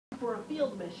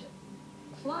field mission.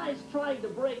 Sly's trying to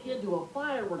break into a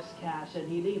fireworks cache and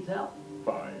he needs help.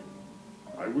 Fine.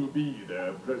 I will be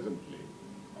there presently.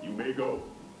 You may go.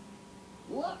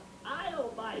 Look, I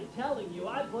don't mind telling you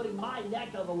I'm putting my neck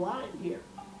on the line here.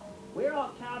 We're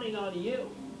all counting on you.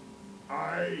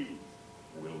 I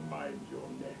will mind your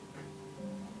neck.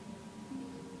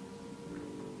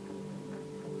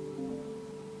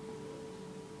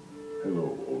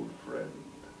 Hello, old friend.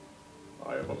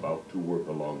 I am about to work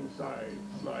alongside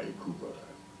Sly Cooper,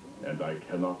 and I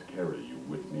cannot carry you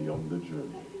with me on the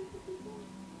journey.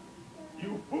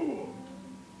 You fool!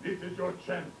 This is your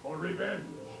chance for revenge.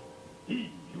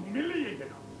 He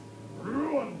humiliated us,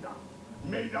 ruined us,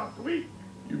 made us weak.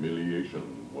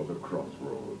 Humiliation was a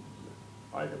crossroads.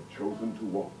 I have chosen to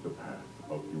walk the path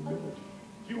of humility.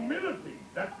 Humility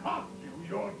that cost you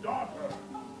your daughter.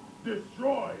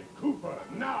 Destroy Cooper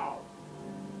now!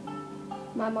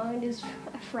 My mind is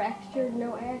fractured.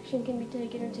 No action can be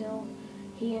taken until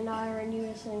he and I are in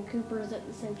unison. Cooper is at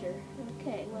the center.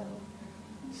 Okay, well,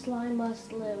 Sly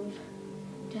must live.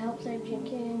 To help save Jin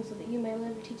King, so that you may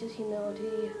live, teach us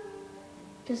humility.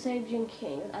 To save Jin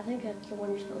King. I think that's the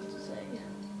one you're supposed to say.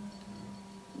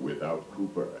 Without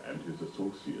Cooper and his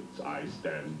associates, I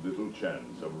stand little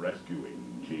chance of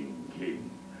rescuing Jin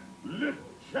King. Little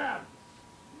chance!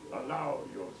 Allow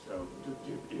yourself to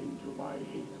dip into my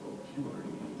hateful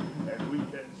fury, and we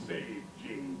can save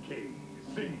Jin King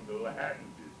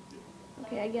single-handed.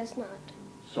 Okay, I guess not.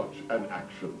 Such an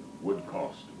action would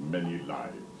cost many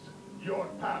lives. Your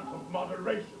path of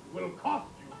moderation will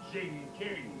cost you Jin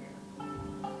King.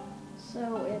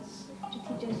 So it's to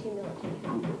teach us humility.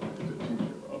 Cooper is a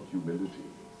teacher of humility.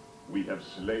 We have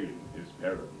slain his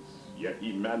parents, yet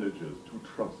he manages to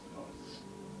trust us.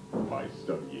 By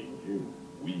studying him,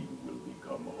 we will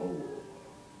become whole.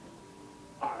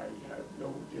 I have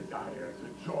no desire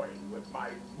to join with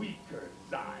my weaker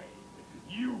side.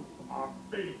 You are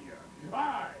failure.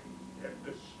 I am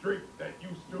the strength that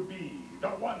used to be, the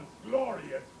once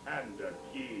glorious and a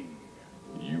king.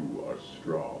 You are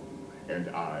strong, and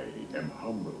I am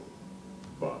humble.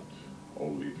 But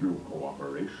only through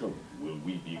cooperation will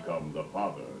we become the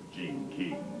father Jin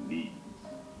King needs.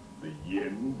 The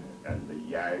yin and the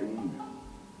yang.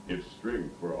 If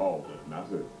strength were all that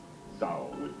mattered,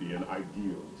 Sao would be an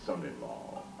ideal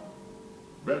son-in-law.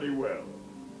 Very well.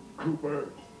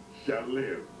 Cooper shall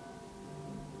live.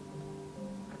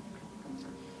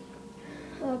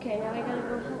 Okay, now I gotta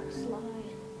go help Sly.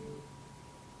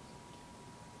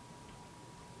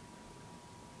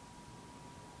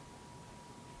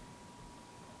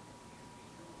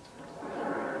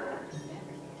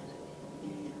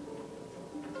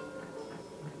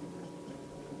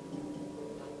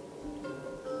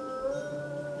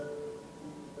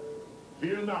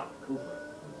 Fear not,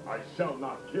 Cooper. I shall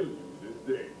not kill you this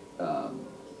day.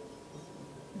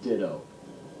 Ditto.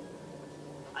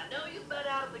 I know you've been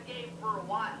out of the game for a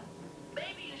while.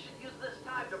 Maybe you should use this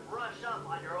time to brush up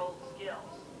on your old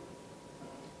skills.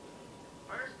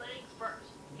 First things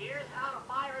first, here's how to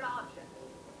fire an object.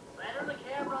 Center the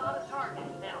camera on a target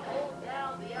and hold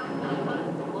down the L1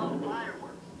 button to blow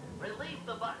fireworks. Release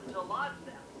the button to launch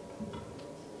them.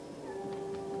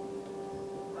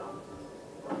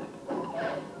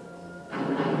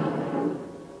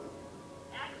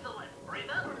 Excellent.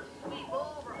 Remember to sweep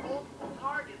over multiple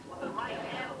targets with the right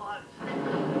analog stick.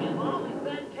 You've always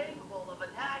been capable of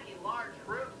attacking large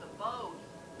groups of foes.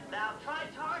 Now try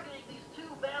targeting these two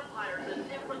vampires in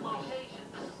different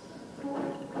locations.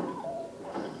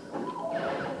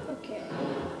 Okay.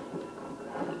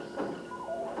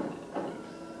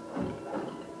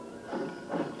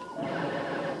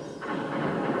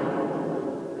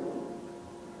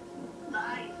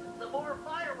 Nice. The more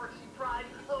fireworks you try,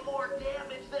 the more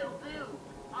damage they'll do.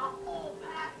 A full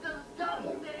pack does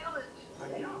double damage.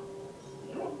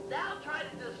 Now try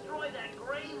to destroy that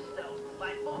gravestone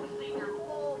by focusing your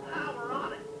full power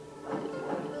on it.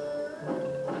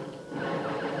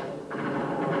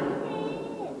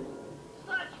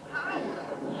 Such power!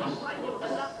 Looks like it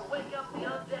was enough to wake up the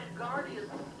undead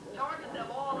guardians. Target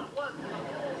them all at once in a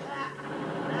full pack.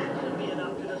 That should be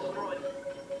enough to destroy them.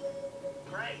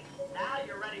 Great. Now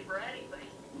you're ready for anything.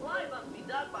 Sly must be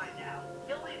done by now.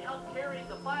 He'll need help carrying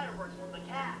the fireworks from the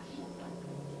cache.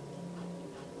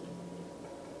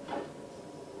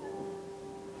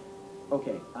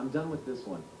 Okay, I'm done with this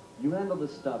one. You handle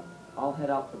this stuff. I'll head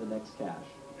out for the next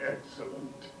cache.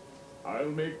 Excellent. I'll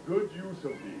make good use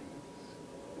of these.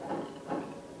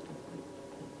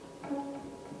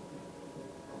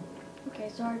 Okay,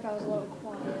 sorry if I was a little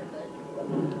quiet, but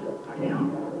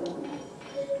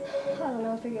I don't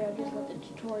know, I figured I'd just let the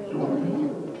tutorial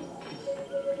play.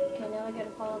 Okay, now I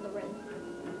gotta follow the red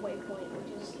waypoint,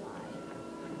 which is slide.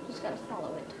 Just gotta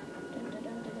follow it. Dun, dun,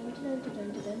 dun, dun, dun, dun,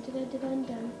 dun, dun, dun, dun, dun,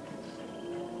 dun.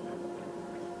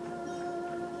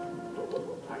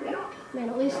 Man,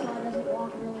 at least slide doesn't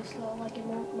walk really slow like in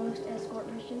most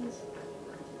escort missions.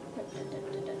 Dun, dun, dun,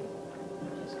 dun, dun.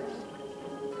 Just gotta...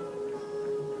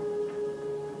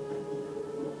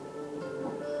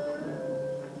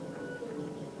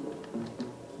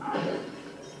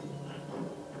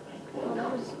 Oh, that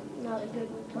was not a good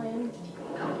plan.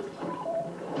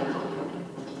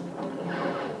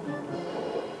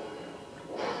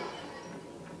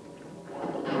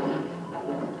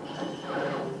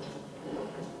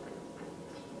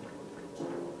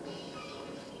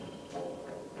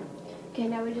 Okay,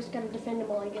 now we just gotta defend him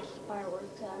while he gets the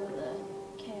fireworks out of the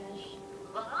cache.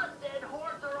 The undead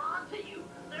hordes are onto you.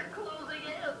 They're closing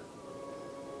in.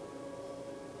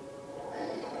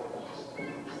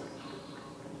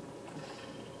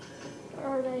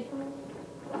 Are they?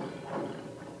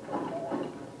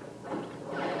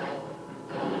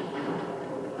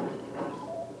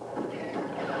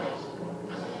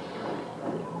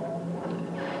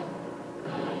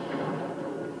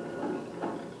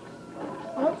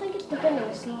 I don't think it's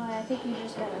defending Sly. I think you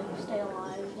just gotta stay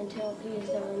alive until he is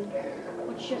done,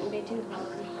 which shouldn't be too hard.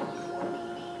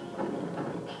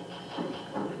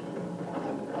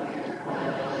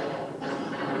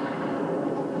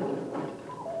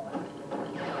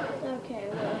 Okay,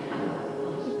 well,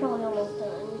 he's probably almost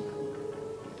done.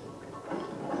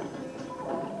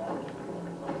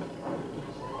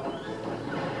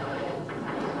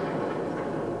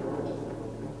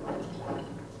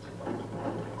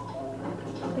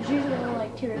 There's usually only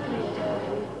like 2 or 3 at a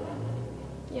time.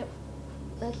 Yep,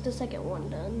 that's the second one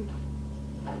done.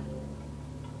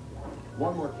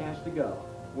 One more cache to go.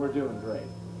 We're doing great.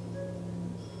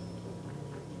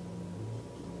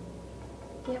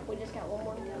 Yep, we just got one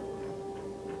more to go.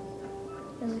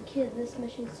 As a kid, this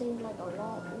mission seemed like a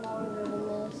lot longer than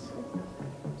this.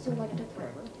 It seemed like it took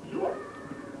forever.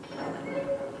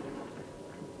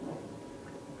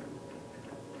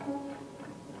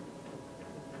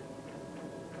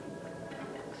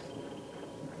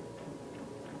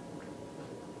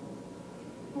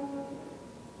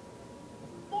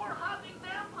 More hunting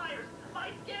vampires.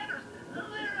 My scanners,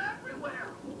 they're everywhere.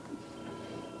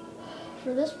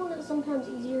 For this one, it's sometimes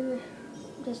easier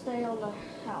to stay on the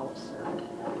house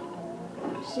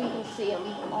so you can see them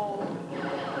all.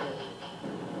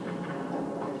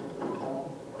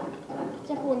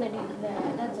 Except for when they do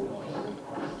that, that's annoying.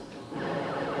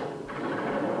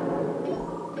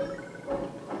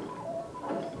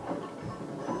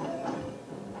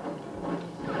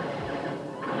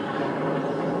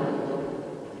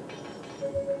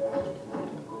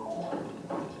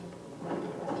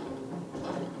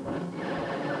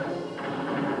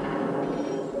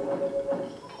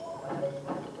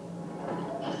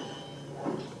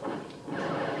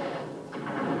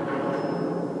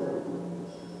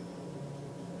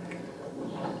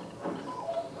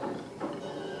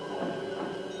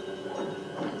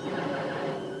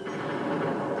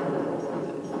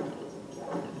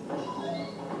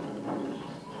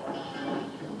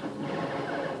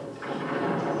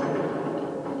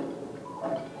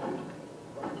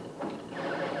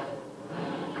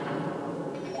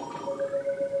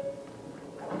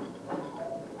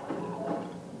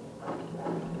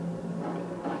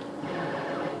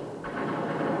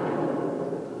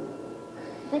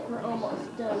 I think we're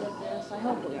almost done with this. I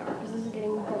hope we are, because this is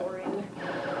getting boring.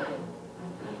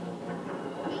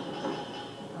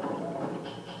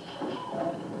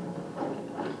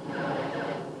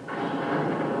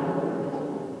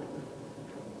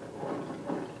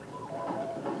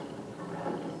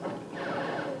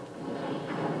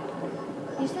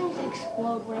 These things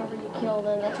explode whenever you kill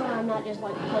them. That's why I'm not just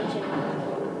like punching them.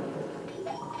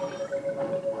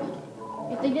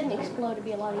 If they didn't explode, it'd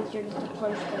be a lot easier just to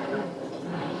punch them.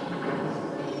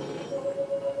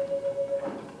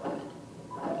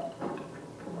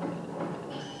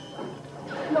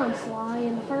 Come on, Sly.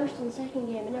 In the first and second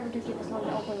game, it never took you this long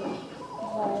to open the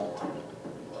vault.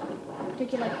 It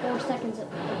took you like 4 seconds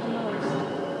at the most.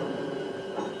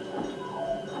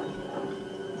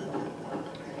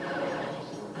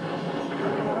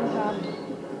 Oh, God.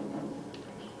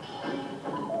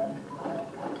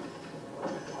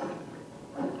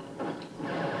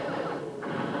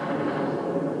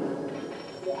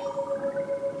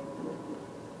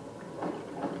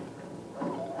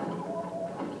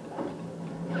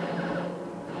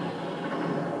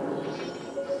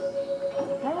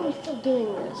 How are we still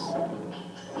doing this?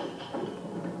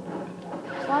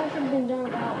 Sly should have been done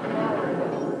about an hour ago.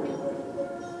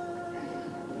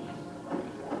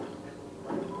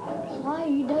 Sly,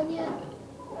 are you done yet?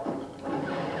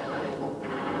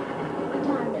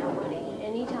 Time now, buddy.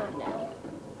 Any time now.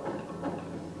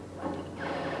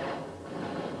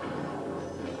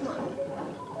 Come on.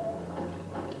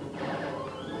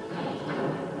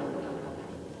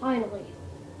 Finally.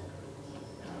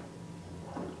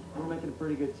 We're making a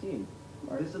pretty good team.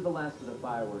 This is the last of the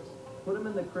fireworks. Put them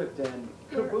in the crypt and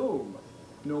kaboom!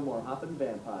 No more hopping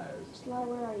vampires. Sly,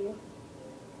 where are you?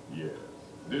 Yes,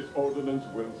 this ordinance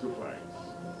will suffice.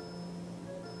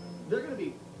 They're gonna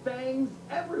be fangs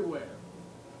everywhere.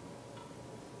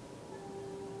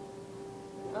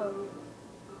 Are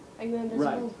you invisible?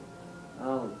 Right.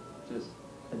 I'll just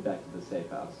head back to the safe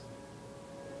house.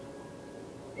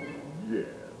 Yes,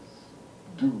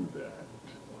 do that.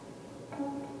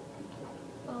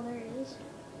 Oh, there he is.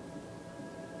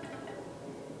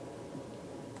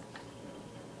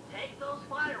 Take those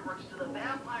fireworks to the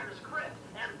vampire's crypt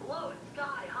and blow it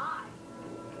sky high.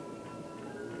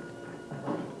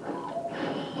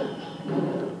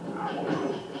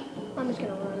 I'm just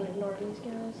gonna run and ignore these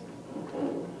guys.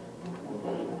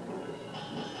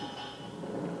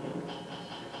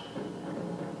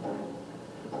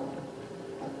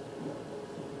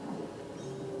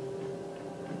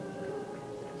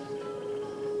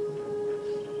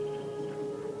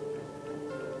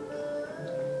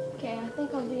 Okay, I think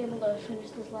I'll be able to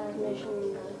finish this last mission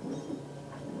in the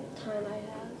time I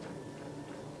have.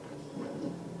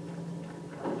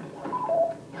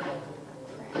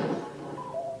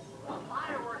 The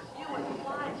fireworks you and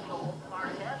Sly stole are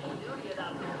heavy duty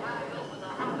enough to crack open the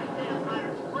hopping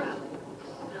vampire's crypt.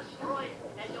 Destroy it,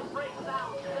 and you'll break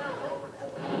Sal's spell over them.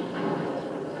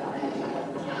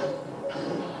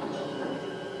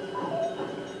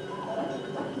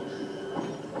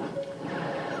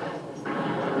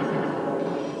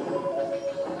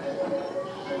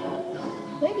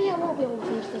 Maybe I won't be able to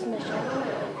finish this mission. I don't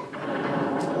know.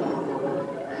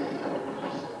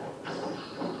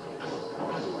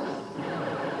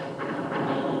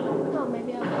 Oh,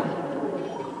 maybe I will.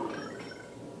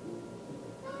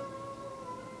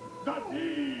 The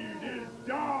deed is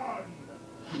done!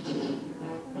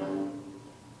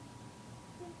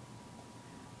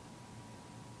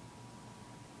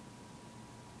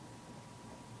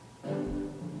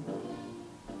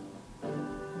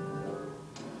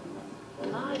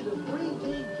 I'm the Green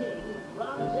King King,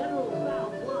 rob General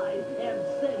Sal's line, and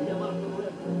send him up the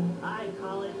river. I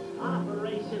call it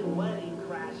Operation Wedding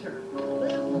Crasher.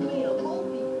 This will be a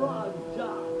multi-pronged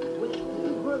job, with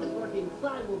 2 groups working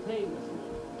simultaneously.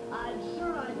 I'm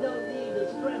sure I don't need to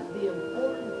stress the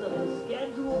importance of the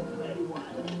schedule to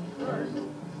anyone. First,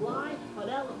 Sly,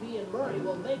 Penelope, and Murray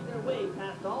will make their way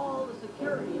past all the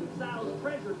security in Sal's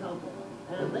treasure temple,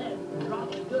 and then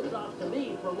drop the goods off to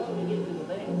me for loading into the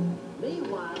van.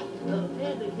 Meanwhile, the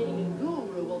Panda King and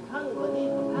Guru will tunnel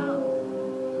beneath the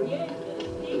palace, create an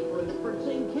escape route for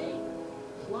Jing King.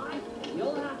 Sly,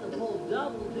 you'll have to pull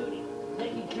double duty,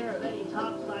 taking care of any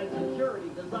topside security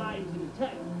designed to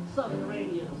detect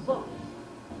subterranean assaults.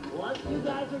 Once you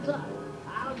guys are done,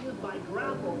 I'll use my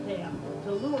grapple cam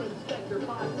to lure Inspector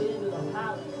Fox into the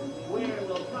palace, where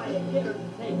we'll try to get her to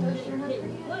take Jing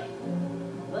King's place.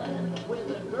 Then, with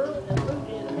the girl and root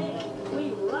in hand,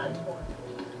 we run for it.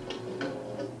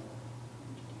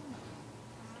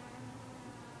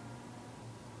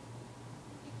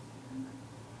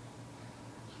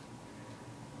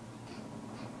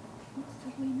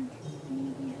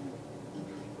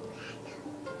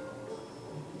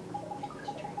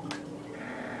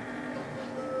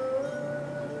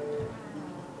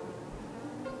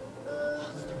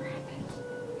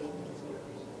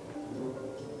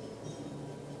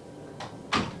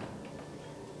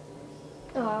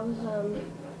 Oh,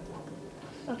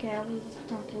 okay, I was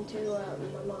talking to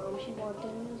my mom. She walked in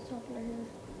and I was talking to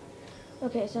her.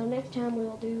 Okay, so next time we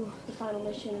will do the final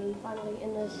mission finally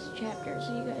in this chapter.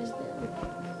 See you guys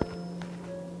then.